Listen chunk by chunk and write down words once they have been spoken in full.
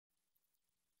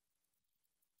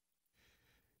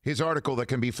His article that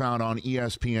can be found on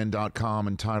ESPN.com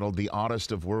entitled "The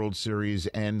Oddest of World Series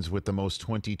Ends with the Most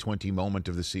 2020 Moment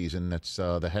of the Season." That's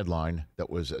the headline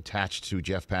that was attached to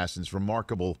Jeff Passan's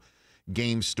remarkable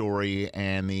game story.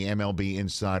 And the MLB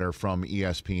insider from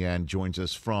ESPN joins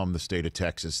us from the state of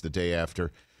Texas the day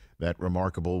after that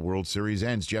remarkable World Series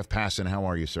ends. Jeff Passan, how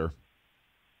are you, sir?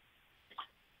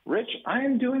 Rich, I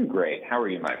am doing great. How are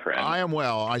you, my friend? I am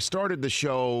well. I started the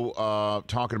show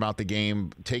talking about the game,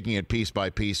 taking it piece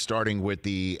by piece, starting with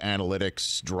the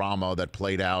analytics drama that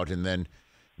played out, and then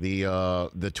the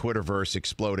Twitterverse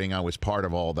exploding. I was part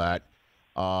of all that.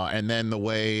 And then the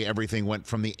way everything went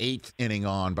from the 8th inning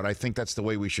on. But I think that's the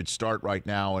way we should start right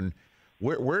now. And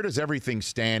where does everything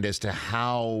stand as to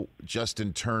how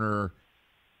Justin Turner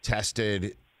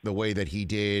tested the way that he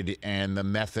did and the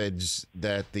methods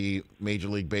that the Major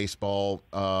League Baseball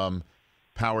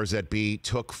powers that be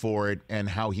took for it and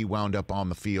how he wound up on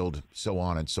the field, so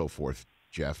on and so forth,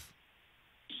 Jeff?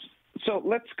 So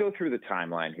let's go through the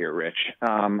timeline here, Rich.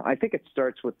 I think it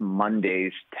starts with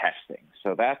Monday's testing.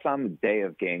 So that's on the day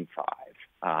of Game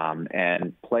 5.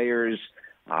 And players,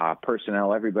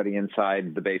 personnel, everybody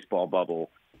inside the baseball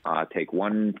bubble take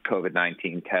one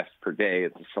COVID-19 test per day.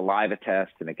 It's a saliva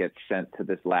test, and it gets sent to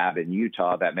this lab in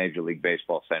Utah that Major League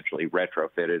Baseball essentially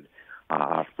retrofitted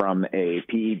from a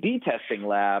PED testing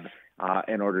lab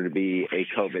in order to be a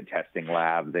COVID testing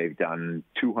lab. They've done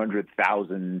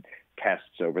 200,000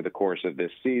 tests over the course of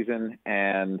this season,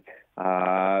 and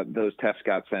those tests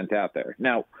got sent out there.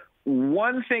 Now,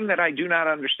 one thing that I do not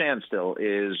understand still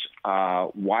is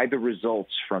why the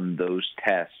results from those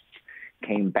tests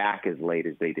came back as late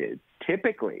as they did.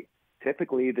 Typically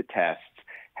the tests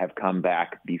have come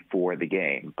back before the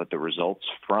game, but the results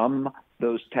from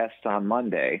those tests on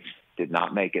Monday did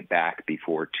not make it back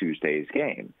before Tuesday's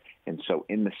game. And so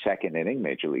in the second inning,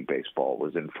 Major League Baseball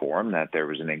was informed that there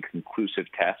was an inconclusive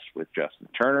test with Justin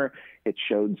Turner. It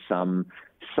showed some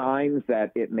signs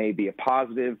that it may be a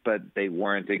positive, but they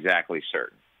weren't exactly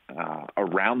certain.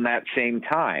 Around that same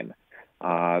time,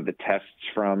 the tests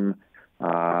from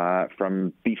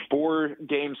before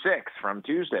Game 6 from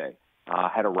Tuesday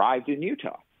had arrived in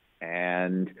Utah.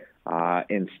 And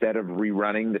instead of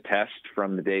rerunning the test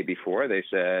from the day before, they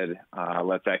said,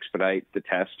 let's expedite the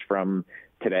test from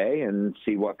today and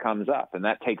see what comes up. And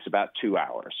that takes about 2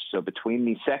 hours. So between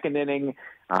the second inning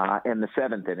and the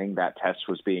seventh inning, that test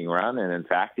was being run. And in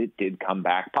fact, it did come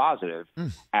back positive,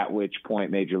 at which point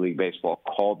Major League Baseball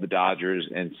called the Dodgers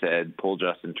and said, pull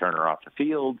Justin Turner off the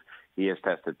field. He has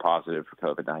tested positive for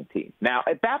COVID-19. Now,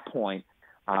 at that point,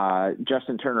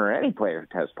 Justin Turner or any player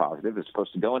who tests positive is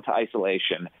supposed to go into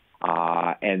isolation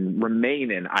and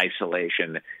remain in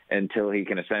isolation until he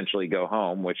can essentially go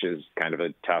home, which is kind of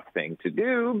a tough thing to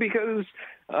do because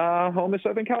home is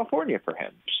Southern California for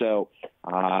him. So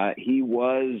he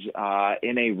was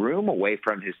in a room away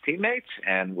from his teammates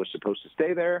and was supposed to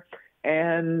stay there.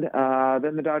 And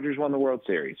then the Dodgers won the World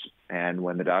Series. And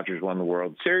when the Dodgers won the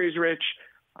World Series, Rich,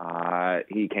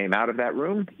 he came out of that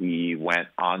room, he went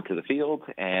onto the field,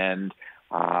 and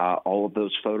all of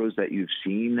those photos that you've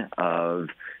seen of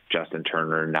Justin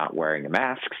Turner not wearing a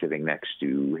mask, sitting next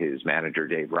to his manager,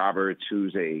 Dave Roberts,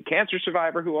 who's a cancer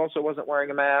survivor who also wasn't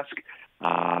wearing a mask,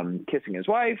 kissing his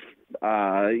wife,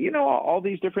 all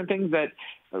these different things that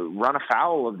run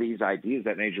afoul of these ideas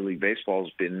that Major League Baseball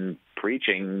has been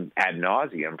preaching ad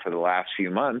nauseum for the last few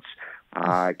months,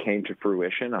 came to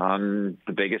fruition on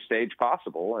the biggest stage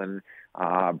possible and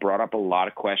brought up a lot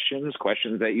of questions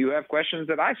that you have, questions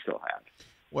that I still have.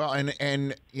 Well,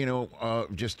 and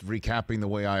just recapping the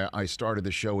way I started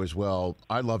the show as well,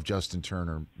 I love Justin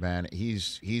Turner, man.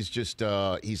 He's just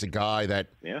he's a guy that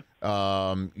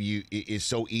is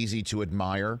so easy to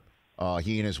admire.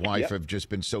 He and his wife have just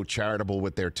been so charitable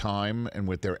with their time and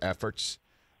with their efforts.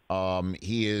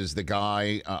 He is the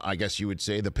guy, I guess you would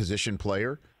say, the position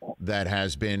player that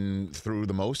has been through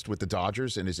the most with the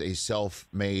Dodgers and is a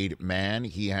self-made man.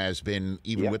 He has been,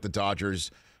 even with the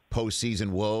Dodgers' postseason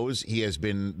woes, he has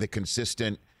been the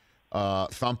consistent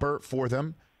thumper for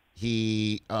them.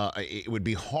 It would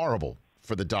be horrible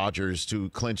for the Dodgers to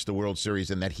clinch the World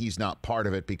Series and that he's not part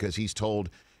of it because he's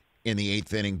told in the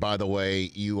 8th inning, by the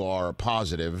way, you are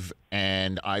positive.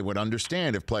 And I would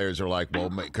understand if players are like,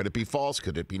 well, could it be false?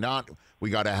 Could it be not?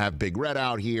 We got to have Big Red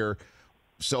out here.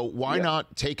 So why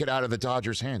not take it out of the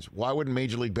Dodgers' hands? Why wouldn't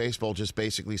Major League Baseball just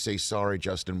basically say, sorry,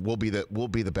 Justin, we'll be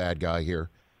the bad guy here?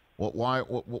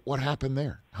 What happened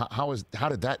there? How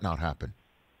did that not happen,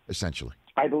 essentially?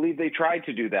 I believe they tried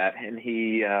to do that, and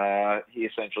he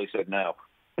essentially said no.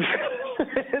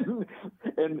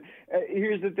 and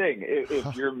here's the thing.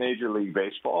 If you're Major League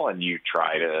Baseball and you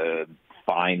try to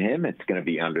fine him. It's going to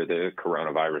be under the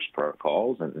coronavirus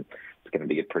protocols, and it's going to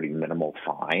be a pretty minimal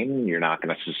fine. You're not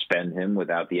going to suspend him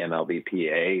without the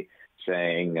MLBPA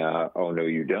saying, oh, no,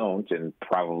 you don't, and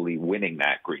probably winning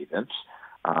that grievance.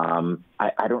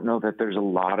 I don't know that there's a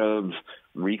lot of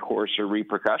recourse or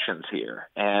repercussions here.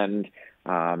 And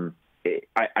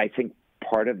I think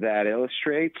part of that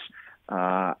illustrates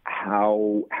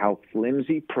how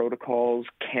flimsy protocols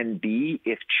can be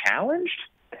if challenged.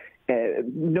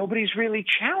 Nobody's really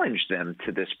challenged them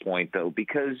to this point, though,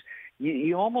 because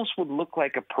you almost would look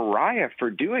like a pariah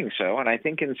for doing so. And I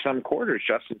think in some quarters,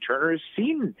 Justin Turner is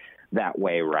seen that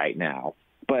way right now.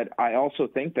 But I also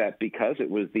think that because it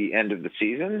was the end of the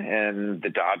season and the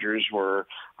Dodgers were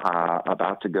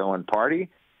about to go and party,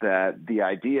 that the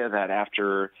idea that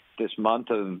after this month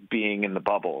of being in the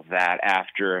bubble, that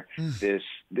after this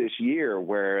year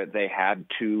where they had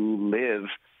to live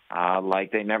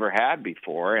like they never had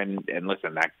before, and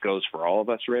listen, that goes for all of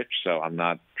us, Rich, so I'm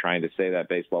not trying to say that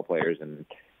baseball players in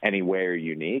any way are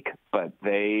unique, but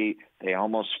they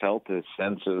almost felt a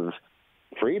sense of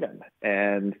freedom.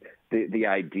 And the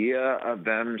idea of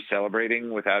them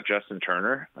celebrating without Justin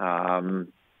Turner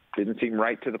didn't seem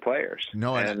right to the players.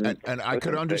 No, and I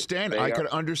could understand. I could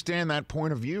understand that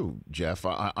point of view, Jeff.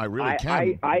 I really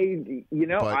can.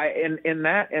 And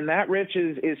that, Rich,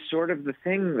 is sort of the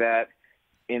thing that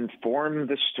informed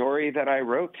the story that I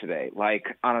wrote today.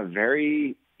 Like, on a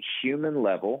very human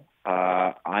level,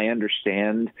 I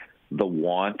understand the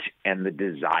want and the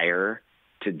desire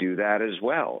to do that as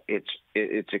well.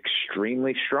 It's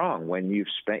extremely strong when you've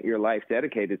spent your life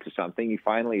dedicated to something, you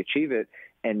finally achieve it,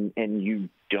 and you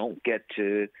don't get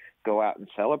to go out and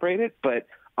celebrate it. But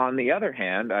on the other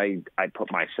hand, I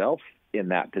put myself in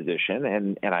that position,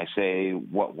 and I say,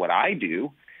 what would I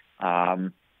do?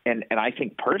 And I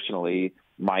think personally,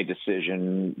 my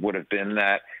decision would have been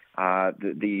that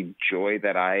the joy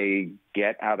that I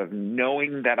get out of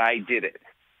knowing that I did it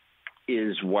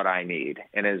is what I need.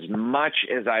 And as much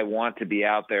as I want to be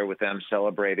out there with them,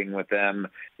 celebrating with them,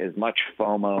 as much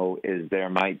FOMO as there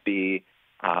might be,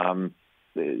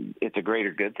 it's a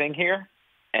greater good thing here.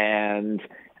 And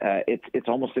it's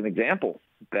almost an example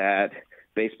that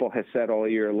baseball has said all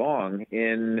year long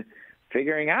in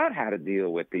figuring out how to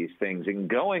deal with these things and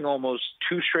going almost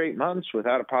 2 straight months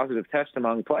without a positive test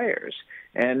among players.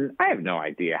 And I have no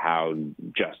idea how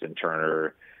Justin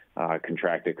Turner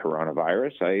contracted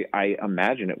coronavirus. I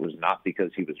imagine it was not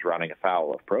because he was running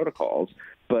afoul of protocols,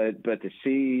 but to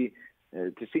see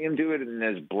him do it in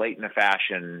as blatant a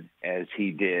fashion as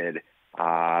he did.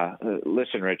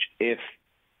 Listen, Rich, if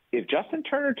Justin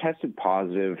Turner tested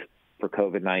positive for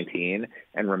COVID-19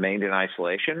 and remained in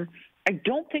isolation, I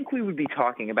don't think we would be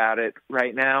talking about it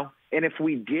right now. And if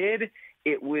we did,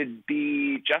 it would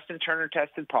be Justin Turner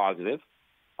tested positive.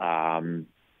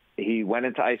 He went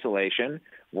into isolation.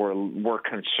 We're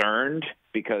concerned,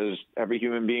 because every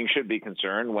human being should be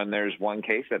concerned when there's one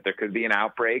case that there could be an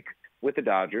outbreak with the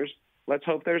Dodgers. Let's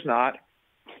hope there's not.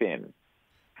 Finn.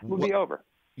 We'll be over.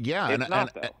 Yeah,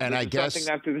 and I guess this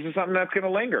is something that's going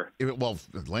to linger. Well,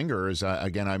 linger is,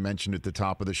 again, I mentioned at the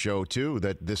top of the show, too,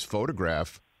 that this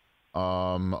photograph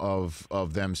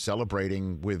of them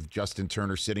celebrating with Justin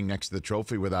Turner sitting next to the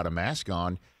trophy without a mask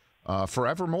on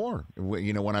forevermore.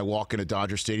 You know, when I walk into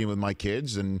Dodger Stadium with my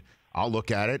kids, and I'll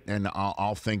look at it and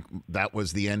I'll think that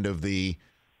was the end of the,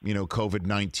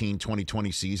 COVID-19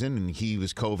 2020 season, and he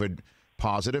was COVID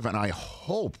positive. And I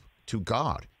hope to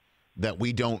God that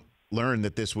we don't learn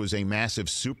that this was a massive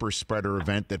super spreader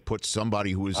event that put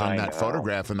somebody who was in that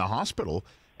photograph in the hospital.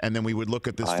 And then we would look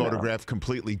at this photograph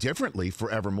completely differently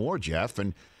forevermore, Jeff.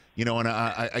 And,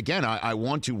 I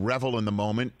want to revel in the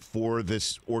moment for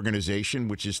this organization,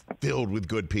 which is filled with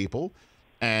good people.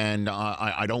 And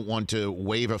I don't want to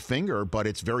wave a finger, but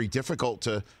it's very difficult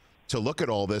to look at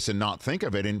all this and not think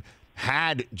of it. And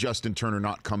had Justin Turner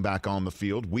not come back on the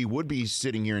field, we would be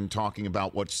sitting here and talking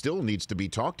about what still needs to be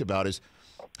talked about is,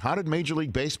 how did Major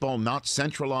League Baseball not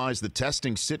centralize the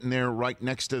testing sitting there right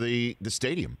next to the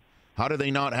stadium? How do they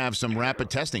not have some rapid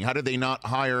testing? How did they not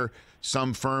hire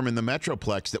some firm in the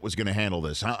Metroplex that was going to handle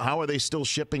this? How are they still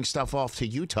shipping stuff off to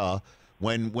Utah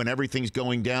when everything's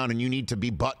going down and you need to be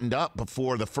buttoned up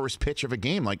before the first pitch of a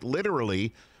game? Like,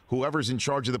 literally, whoever's in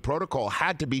charge of the protocol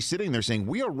had to be sitting there saying,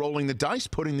 we are rolling the dice,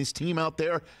 putting this team out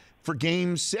there for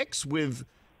Game 6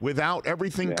 without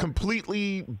everything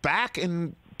completely back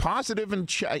and positive and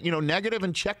negative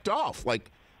and checked off.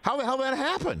 Like, how the hell that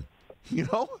happen?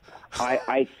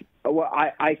 I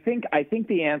think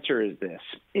the answer is this: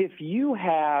 if you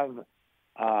have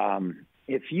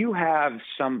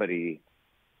somebody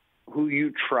who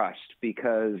you trust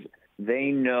because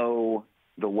they know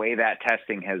the way that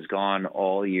testing has gone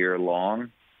all year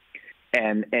long,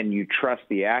 and you trust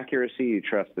the accuracy, you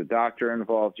trust the doctor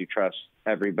involved, you trust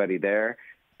everybody there,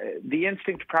 the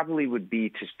instinct probably would be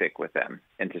to stick with them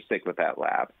and to stick with that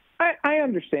lab. I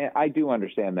understand. I do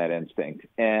understand that instinct.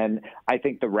 And I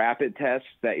think the rapid tests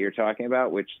that you're talking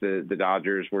about, which the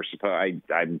Dodgers were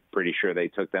I'm pretty sure they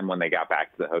took them when they got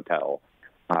back to the hotel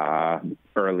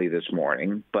early this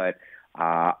morning. But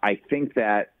I think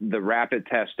that the rapid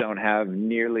tests don't have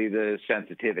nearly the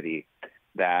sensitivity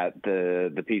that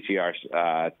the PCR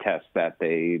tests that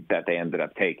they ended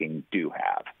up taking do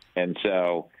have. And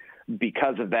so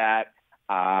because of that,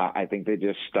 I think they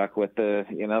just stuck with the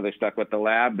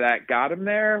lab that got them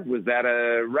there. Was that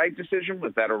a right decision?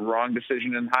 Was that a wrong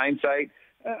decision in hindsight?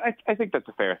 I think that's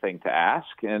a fair thing to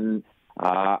ask. And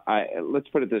let's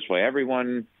put it this way: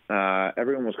 everyone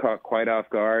was caught quite off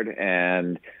guard,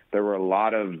 and there were a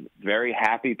lot of very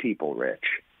happy people, Rich,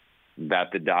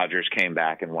 that the Dodgers came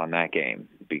back and won that game.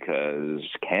 Because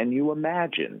can you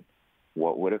imagine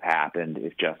what would have happened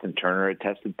if Justin Turner had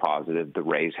tested positive, the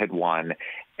Rays had won,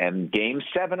 and Game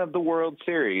 7 of the World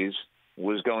Series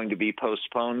was going to be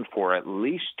postponed for at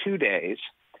least 2 days,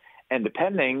 and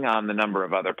depending on the number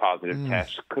of other positive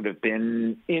tests, could have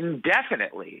been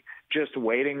indefinitely just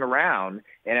waiting around.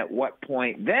 And at what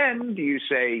point then do you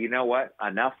say, you know what,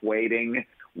 enough waiting,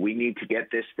 we need to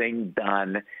get this thing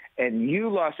done? And you,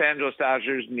 Los Angeles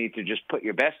Dodgers, need to just put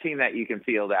your best team that you can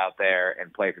field out there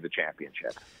and play for the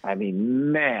championship. I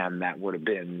mean, man, that would have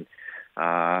been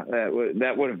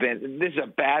this is a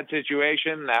bad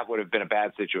situation. That would have been a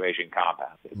bad situation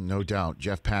compounded. No doubt.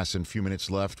 Jeff Passan, a few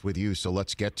minutes left with you. So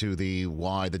let's get to the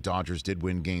why the Dodgers did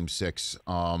win Game 6.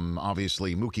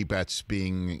 Obviously, Mookie Betts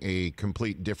being a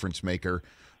complete difference maker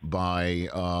by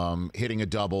hitting a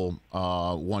double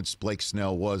once Blake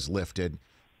Snell was lifted,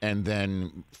 and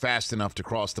then fast enough to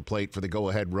cross the plate for the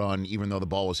go-ahead run, even though the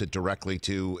ball was hit directly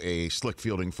to a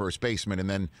slick-fielding first baseman, and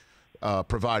then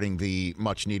providing the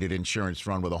much-needed insurance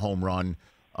run with a home run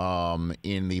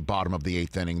in the bottom of the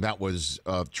 8th inning. That was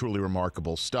truly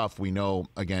remarkable stuff. We know,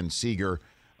 again, Seager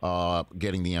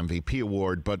getting the MVP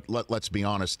award, but let's be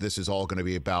honest, this is all going to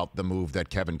be about the move that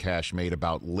Kevin Cash made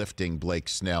about lifting Blake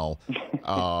Snell.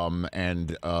 The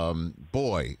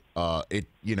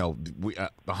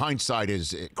hindsight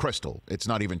is crystal. It's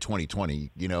not even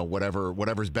 2020.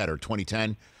 Whatever's better,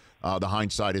 2010. The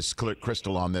hindsight is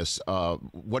crystal on this.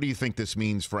 What do you think this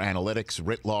means for analytics,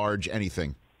 writ large,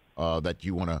 anything that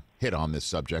you want to hit on this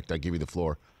subject? I give you the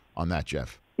floor on that,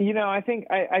 Jeff. I think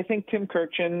Tim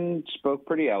Kirchin spoke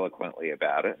pretty eloquently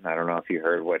about it, and I don't know if you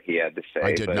heard what he had to say.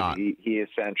 I did not. He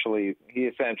essentially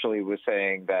was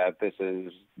saying that this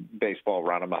is baseball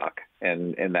run amok,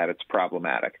 and that it's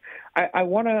problematic. I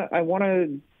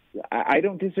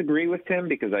don't disagree with Tim,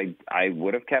 because I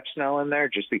would have kept Snell in there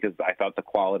just because I thought the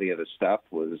quality of the stuff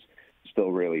was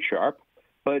still really sharp.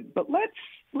 But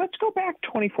let's go back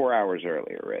 24 hours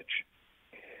earlier, Rich.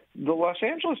 The Los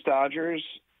Angeles Dodgers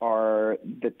are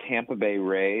the Tampa Bay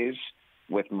Rays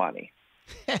with money.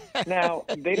 Now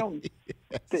they don't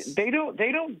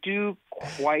do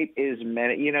quite as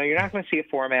many. You're not going to see a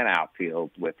 4-man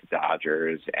outfield with the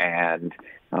Dodgers, and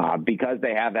because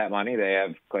they have that money, they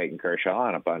have Clayton Kershaw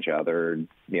and a bunch of other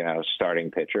starting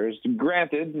pitchers.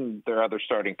 Granted, there are other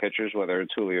starting pitchers, whether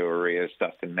it's Julio Urias,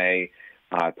 Dustin May,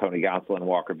 Tony Gonsolin, and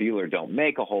Walker Buehler, don't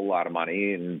make a whole lot of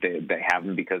money, and they have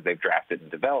them because they've drafted and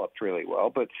developed really well.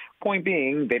 But point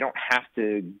being, they don't have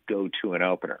to go to an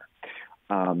opener.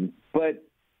 But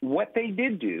what they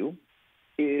did do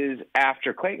is,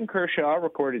 after Clayton Kershaw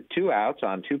recorded 2 outs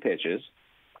on 2 pitches,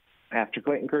 after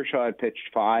Clayton Kershaw had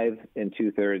pitched 5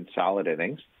 2/3 solid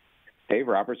innings, Dave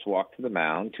Roberts walked to the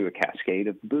mound to a cascade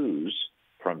of boos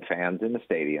from fans in the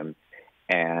stadium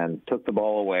and took the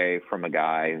ball away from a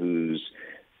guy who's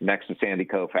next to Sandy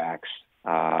Koufax,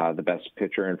 the best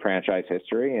pitcher in franchise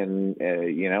history. And,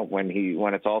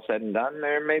 when it's all said and done,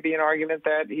 there may be an argument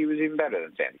that he was even better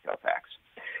than Sandy Koufax.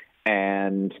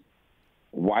 And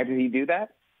why did he do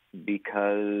that?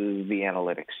 Because the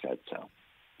analytics said so.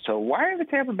 So why are the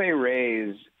Tampa Bay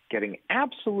Rays getting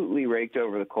absolutely raked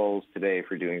over the coals today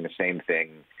for doing the same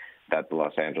thing that the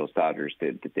Los Angeles Dodgers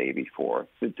did the day before?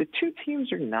 The two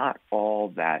teams are not all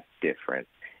that different.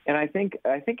 And I think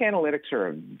analytics are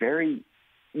a very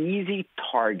easy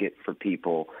target for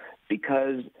people,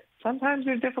 because sometimes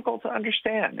they're difficult to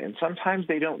understand, and sometimes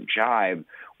they don't jibe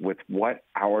with what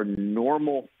our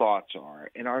normal thoughts are.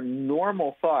 And our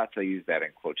normal thoughts, I use that in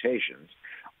quotations,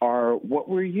 are what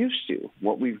we're used to,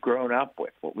 what we've grown up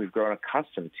with, what we've grown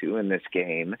accustomed to in this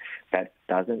game that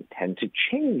doesn't tend to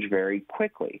change very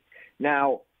quickly.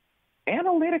 Now,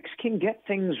 analytics can get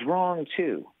things wrong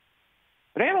too.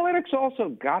 But analytics also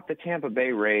got the Tampa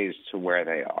Bay Rays to where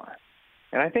they are.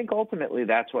 And I think ultimately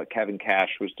that's what Kevin Cash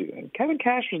was doing. Kevin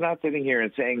Cash was not sitting here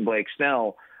and saying, Blake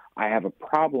Snell, I have a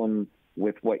problem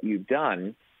with what you've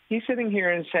done. He's sitting here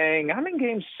and saying, I'm in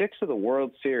Game 6 of the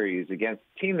World Series against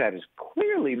a team that is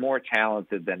clearly more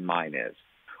talented than mine is.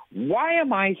 Why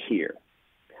am I here?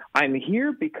 I'm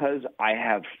here because I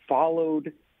have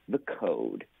followed the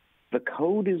code. The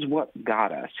code is what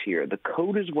got us here. The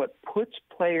code is what puts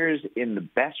players in the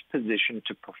best position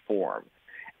to perform.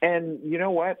 And you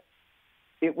know what?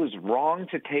 It was wrong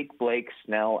to take Blake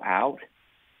Snell out.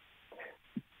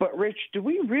 But, Rich, do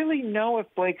we really know if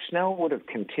Blake Snell would have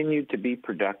continued to be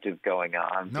productive going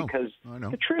on? No, because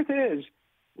the truth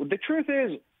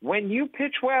is, when you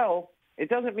pitch well, it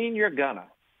doesn't mean you're gonna.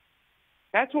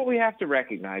 That's what we have to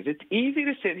recognize. It's easy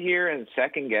to sit here and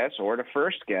second-guess or to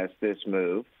first-guess this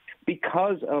move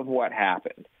because of what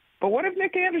happened. But what if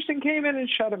Nick Anderson came in and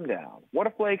shut him down? What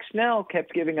if Blake Snell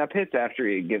kept giving up hits after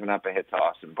he had given up a hit to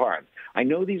Austin Barnes? I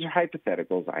know these are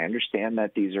hypotheticals. I understand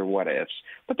that these are what-ifs,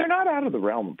 but they're not out of the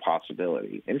realm of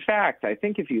possibility. In fact, I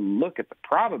think if you look at the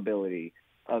probability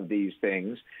of these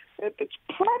things, it's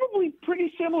probably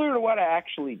pretty similar to what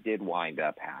actually did wind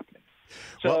up happening.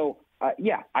 So,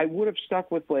 yeah, I would have stuck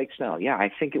with Blake Snell. Yeah,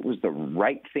 I think it was the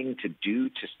right thing to do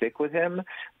to stick with him.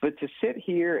 But to sit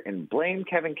here and blame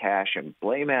Kevin Cash and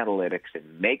blame analytics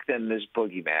and make them this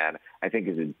boogeyman, I think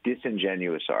is a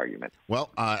disingenuous argument. Well,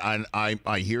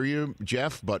 I hear you,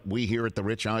 Jeff, but we here at the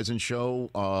Rich Eisen Show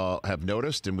have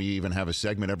noticed, and we even have a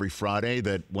segment every Friday,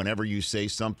 that whenever you say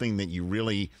something that you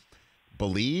really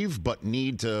believe but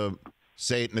need to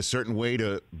say it in a certain way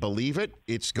to believe it,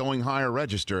 it's going higher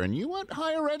register. And you went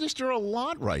higher register a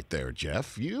lot right there,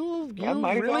 Jeff. You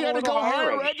really had to go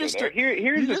higher register. Here's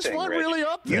you the just thing, went Rich. really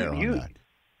up there on that.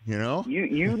 You know?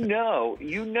 You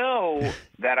know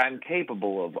that I'm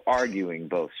capable of arguing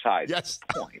both sides yes.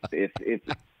 of the point.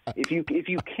 If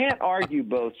you can't argue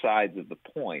both sides of the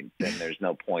point, then there's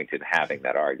no point in having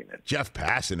that argument. Jeff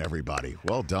Passan, everybody.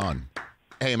 Well done.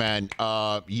 Hey, man,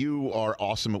 you are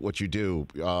awesome at what you do.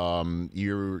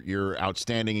 You're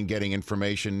outstanding in getting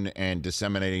information and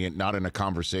disseminating it, not in a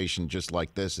conversation just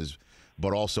like this,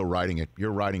 but also writing it. Your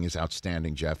writing is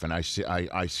outstanding, Jeff, and I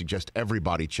suggest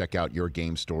everybody check out your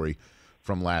game story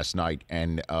from last night.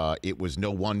 And it was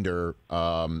no wonder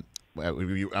I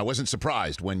wasn't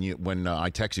surprised when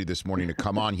I texted you this morning to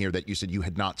come on here that you said you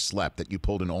had not slept, that you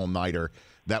pulled an all-nighter.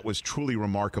 That was truly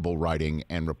remarkable writing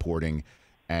and reporting.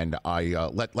 And I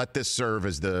let this serve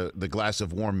as the glass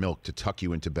of warm milk to tuck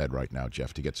you into bed right now,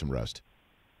 Jeff, to get some rest.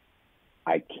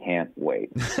 I can't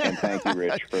wait. And thank you,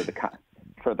 Rich, for the kind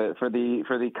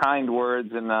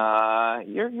words. And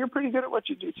you're pretty good at what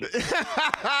you do too.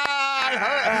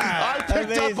 I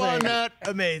picked up on that.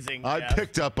 Amazing. I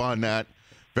picked up on that.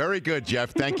 Very good,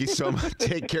 Jeff. Thank you so much.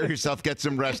 Take care of yourself. Get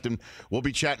some rest, and we'll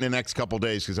be chatting the next couple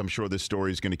days because I'm sure this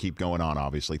story is going to keep going on.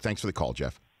 Obviously, thanks for the call,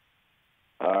 Jeff.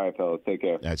 All right, fellas. Take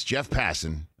care. That's Jeff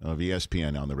Passan of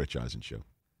ESPN on The Rich Eisen Show.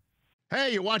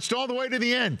 Hey, you watched all the way to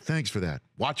the end. Thanks for that.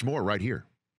 Watch more right here.